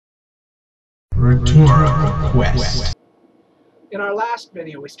Rhetorical quest. In our last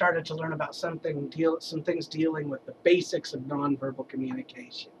video, we started to learn about some things dealing with the basics of nonverbal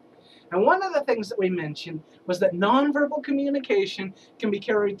communication. And one of the things that we mentioned was that nonverbal communication can be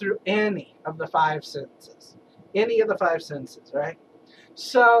carried through any of the five senses. Any of the five senses, right?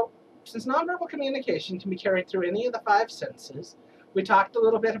 So, since nonverbal communication can be carried through any of the five senses, we talked a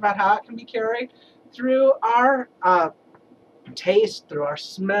little bit about how it can be carried through our taste, through our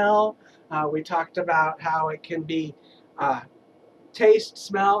smell. We talked about how it can be taste,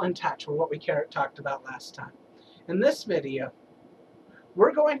 smell, and touch were what we talked about last time. In this video,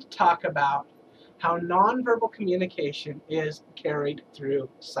 we're going to talk about how nonverbal communication is carried through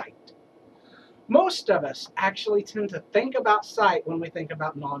sight. Most of us actually tend to think about sight when we think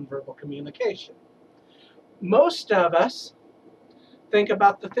about nonverbal communication. Most of us think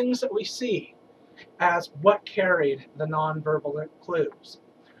about the things that we see as what carried the nonverbal clues.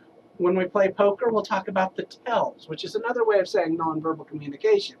 When we play poker, we'll talk about the tells, which is another way of saying nonverbal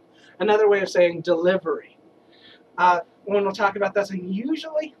communication, another way of saying delivery. When we'll talk about this, and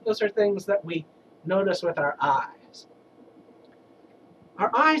usually those are things that we notice with our eyes.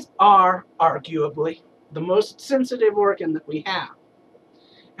 Our eyes are arguably the most sensitive organ that we have.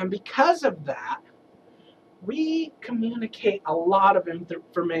 And because of that, we communicate a lot of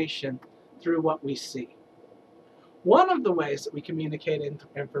information through what we see. One of the ways that we communicate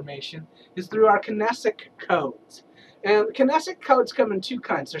information is through our kinesic codes. And kinesic codes come in two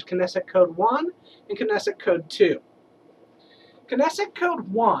kinds. There's kinesic code 1 and kinesic code 2. Kinesic code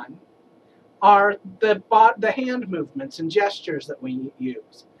 1 are the hand movements and gestures that we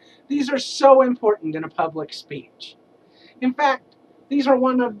use. These are so important in a public speech. In fact, these are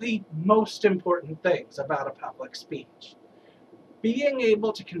one of the most important things about a public speech. Being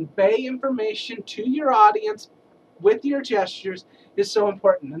able to convey information to your audience with your gestures is so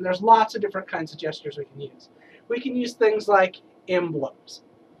important, and there's lots of different kinds of gestures we can use. We can use things like emblems.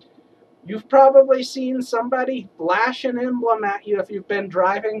 You've probably seen somebody flash an emblem at you if you've been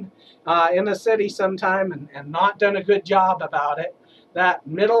driving in a city sometime and not done a good job about it. That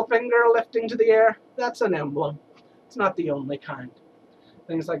middle finger lifting to the air, that's an emblem. It's not the only kind.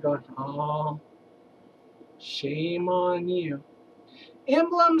 Things like going, oh, shame on you.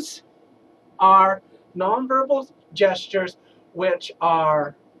 Emblems are nonverbal gestures which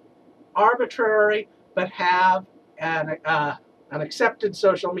are arbitrary but have an accepted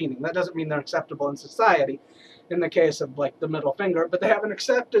social meaning. That doesn't mean they're acceptable in society in the case of like the middle finger, but they have an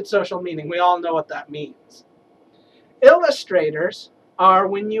accepted social meaning. We all know what that means. Illustrators are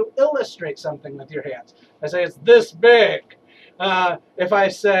when you illustrate something with your hands. I say it's this big. If I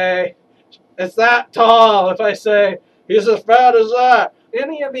say it's that tall, if I say he's as fat as that,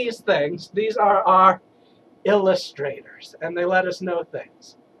 any of these things, these are our illustrators, and they let us know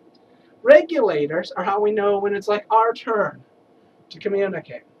things. Regulators are how we know when it's like our turn to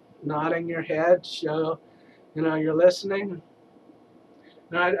communicate. Nodding your head, show you're listening.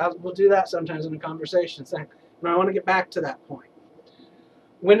 We'll do that sometimes in a conversation, saying, I want to get back to that point.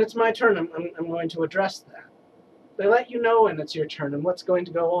 When it's my turn, I'm going to address that. They let you know when it's your turn and what's going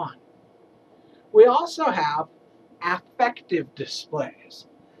to go on. We also have affective displays.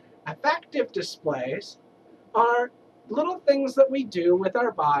 Affective displays are little things that we do with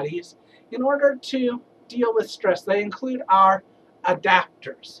our bodies in order to deal with stress. They include our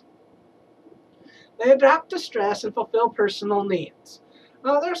adapters. They adapt to stress and fulfill personal needs.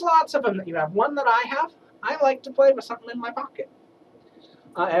 Now, there's lots of them that you have. One that I have, I like to play with something in my pocket.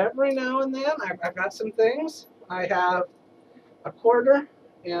 Every now and then, I've got some things. I have a quarter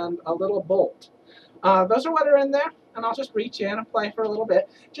and a little bolt. Those are what are in there, and I'll just reach in and play for a little bit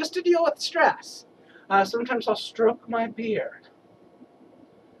just to deal with stress. Sometimes I'll stroke my beard.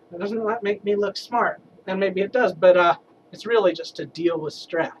 It doesn't make me look smart, and maybe it does, but it's really just to deal with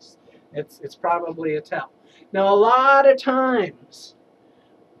stress. It's probably a tell. Now, a lot of times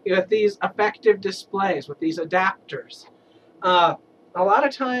with these affective displays, with these adapters, a lot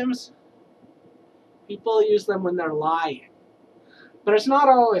of times people use them when they're lying. But it's not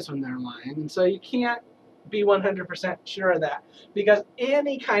always when they're lying, and so you can't be 100% sure of that, because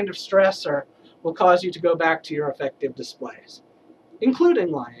any kind of stressor will cause you to go back to your affective displays,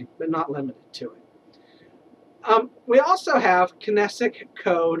 including lying, but not limited to it. We also have kinesic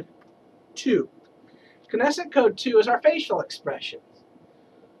code 2. Kinesic code 2 is our facial expressions.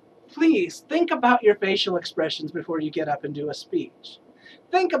 Please think about your facial expressions before you get up and do a speech.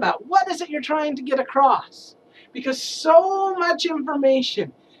 Think about what is it you're trying to get across, because so much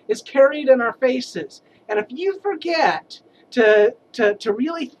information is carried in our faces, and if you forget to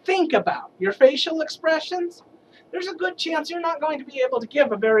really think about your facial expressions, there's a good chance you're not going to be able to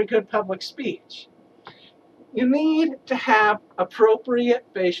give a very good public speech. You need to have appropriate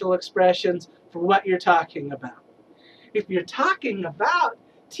facial expressions for what you're talking about. If you're talking about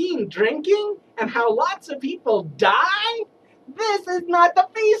teen drinking and how lots of people die, this is not the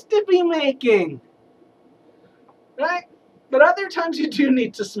face to be making, right? But other times you do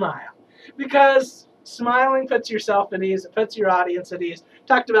need to smile, because smiling puts yourself at ease, it puts your audience at ease.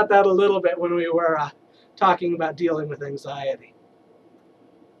 Talked about that a little bit when we were talking about dealing with anxiety.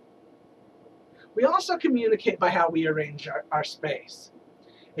 We also communicate by how we arrange our space.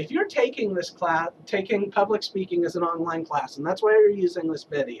 If you're taking this class, taking public speaking as an online class, and that's why you're using this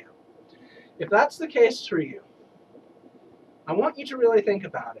video, if that's the case for you, I want you to really think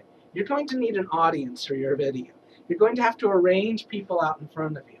about it. You're going to need an audience for your video. You're going to have to arrange people out in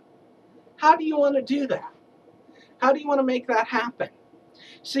front of you. How do you want to do that? How do you want to make that happen?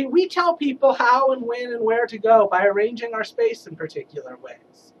 See, we tell people how and when and where to go by arranging our space in particular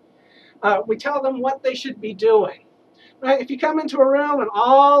ways. We tell them what they should be doing. Right? If you come into a room and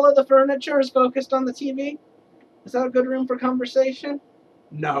all of the furniture is focused on the TV, is that a good room for conversation?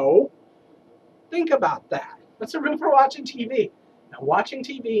 No. Think about that. That's a room for watching TV. Now, watching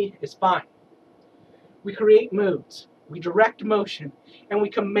TV is fine. We create moods, we direct motion, and we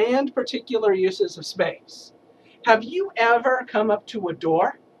command particular uses of space. Have you ever come up to a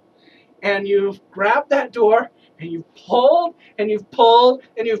door and you've grabbed that door and you've pulled and you've pulled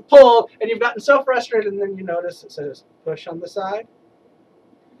and you've pulled and you've gotten so frustrated and then you notice it says push on the side?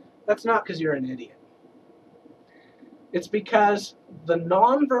 That's not because you're an idiot. It's because the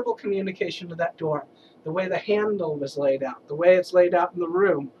nonverbal communication of that door, the way the handle was laid out, the way it's laid out in the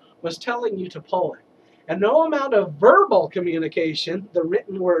room, was telling you to pull it. And no amount of verbal communication, the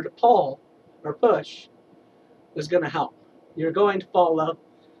written word pull or push, is going to help. You're going to follow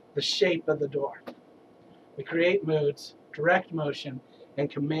the shape of the door. We create moods, direct motion,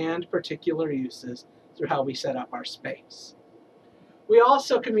 and command particular uses through how we set up our space. We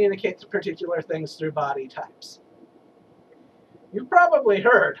also communicate particular things through body types. You've probably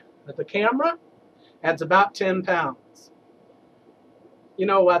heard that the camera adds about 10 pounds. You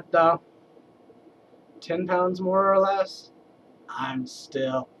know what though? 10 pounds more or less, I'm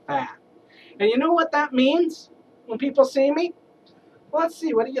still fat. And you know what that means when people see me? Well, let's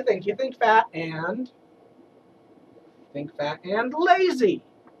see, what do you think? You think fat and lazy.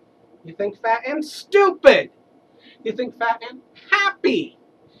 You think fat and stupid. You think fat and happy.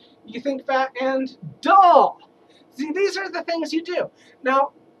 You think fat and dull. See, these are the things you do.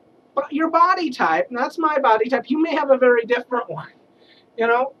 Now, your body type, and that's my body type, you may have a very different one. You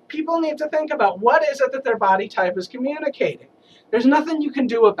know, people need to think about what is it that their body type is communicating. There's nothing you can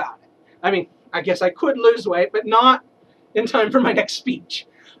do about it. I mean, I guess I could lose weight, but not in time for my next speech.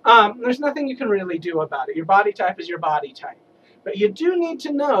 There's nothing you can really do about it. Your body type is your body type. But you do need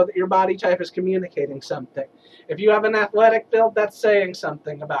to know that your body type is communicating something. If you have an athletic build, that's saying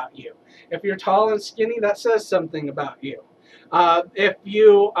something about you. If you're tall and skinny, that says something about you. If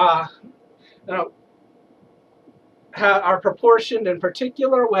you, are proportioned in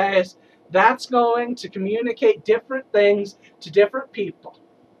particular ways, that's going to communicate different things to different people.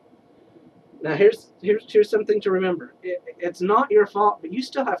 Now, here's something to remember. It's not your fault, but you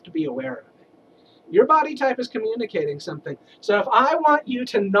still have to be aware of it. Your body type is communicating something. So if I want you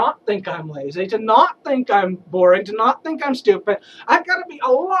to not think I'm lazy, to not think I'm boring, to not think I'm stupid, I've got to be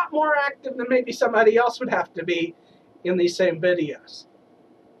a lot more active than maybe somebody else would have to be in these same videos.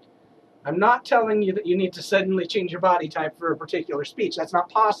 I'm not telling you that you need to suddenly change your body type for a particular speech. That's not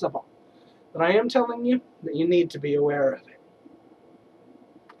possible. But I am telling you that you need to be aware of it.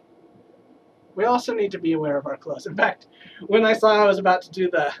 We also need to be aware of our clothes. In fact, when I saw I was about to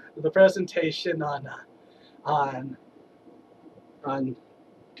do the presentation on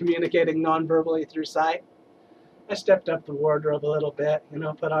communicating nonverbally through sight, I stepped up the wardrobe a little bit,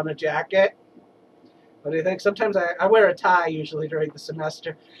 put on a jacket. What do you think? Sometimes I wear a tie usually during the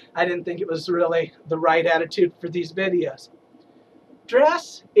semester. I didn't think it was really the right attitude for these videos.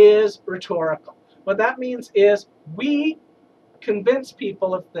 Dress is rhetorical. What that means is we convince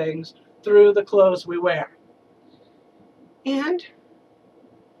people of things through the clothes we wear. And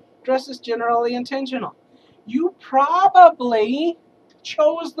dress is generally intentional. You probably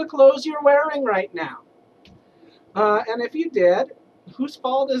chose the clothes you're wearing right now. And if you did, whose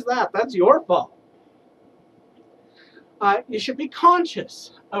fault is that? That's your fault. You should be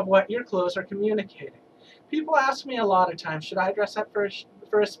conscious of what your clothes are communicating. People ask me a lot of times, should I dress up for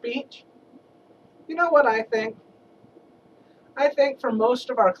a speech? You know what I think? I think for most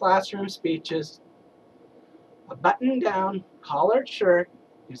of our classroom speeches, a button-down collared shirt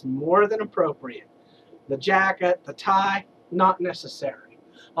is more than appropriate. the jacket, the tie, not necessary.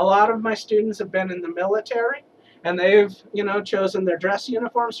 A lot of my students have been in the military, and they've, chosen their dress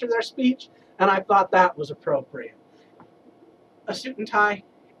uniforms for their speech, and I thought that was appropriate. A suit and tie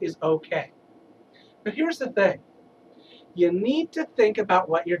is okay. But here's the thing. You need to think about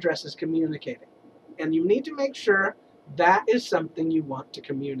what your dress is communicating, and you need to make sure that is something you want to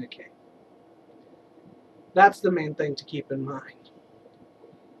communicate. That's the main thing to keep in mind.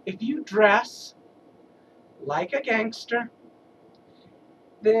 If you dress like a gangster,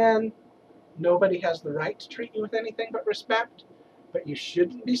 then nobody has the right to treat you with anything but respect, but you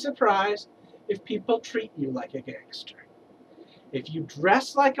shouldn't be surprised if people treat you like a gangster. If you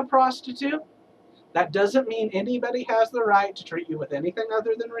dress like a prostitute, that doesn't mean anybody has the right to treat you with anything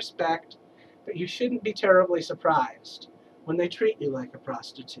other than respect, but you shouldn't be terribly surprised when they treat you like a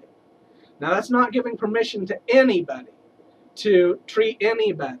prostitute. Now, that's not giving permission to anybody to treat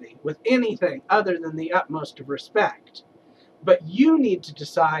anybody with anything other than the utmost of respect. But you need to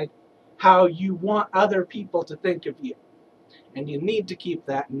decide how you want other people to think of you. And you need to keep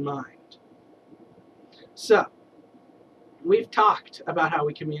that in mind. So, we've talked about how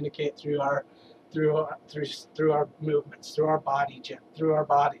we communicate through our movements, through our bodies,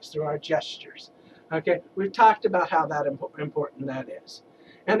 through our gestures. Okay, we've talked about how important that is.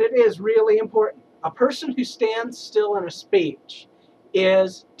 And it is really important. A person who stands still in a speech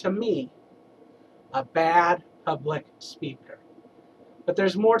is, to me, a bad public speaker. But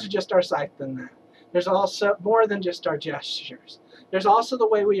there's more to just our sight than that. There's also more than just our gestures. There's also the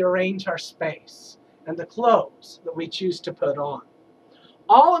way we arrange our space and the clothes that we choose to put on.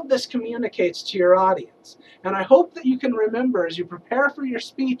 All of this communicates to your audience. And I hope that you can remember as you prepare for your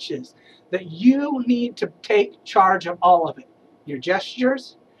speeches that you need to take charge of all of it. Your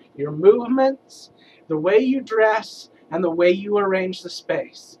gestures, your movements, the way you dress, and the way you arrange the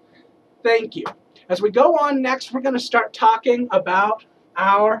space. Thank you. As we go on next, we're going to start talking about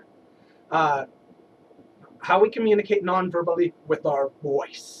our how we communicate non-verbally with our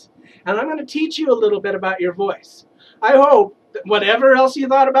voice. And I'm going to teach you a little bit about your voice. I hope that whatever else you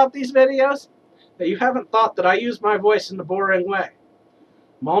thought about these videos, that you haven't thought that I use my voice in a boring way.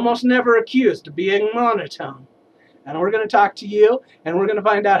 I'm almost never accused of being monotone. And we're going to talk to you, and we're going to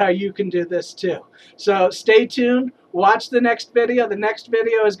find out how you can do this too. So stay tuned. Watch the next video. The next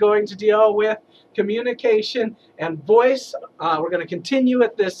video is going to deal with communication and voice. We're going to continue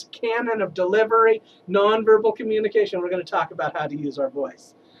with this canon of delivery, nonverbal communication. We're going to talk about how to use our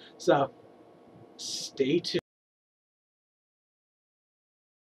voice. So stay tuned.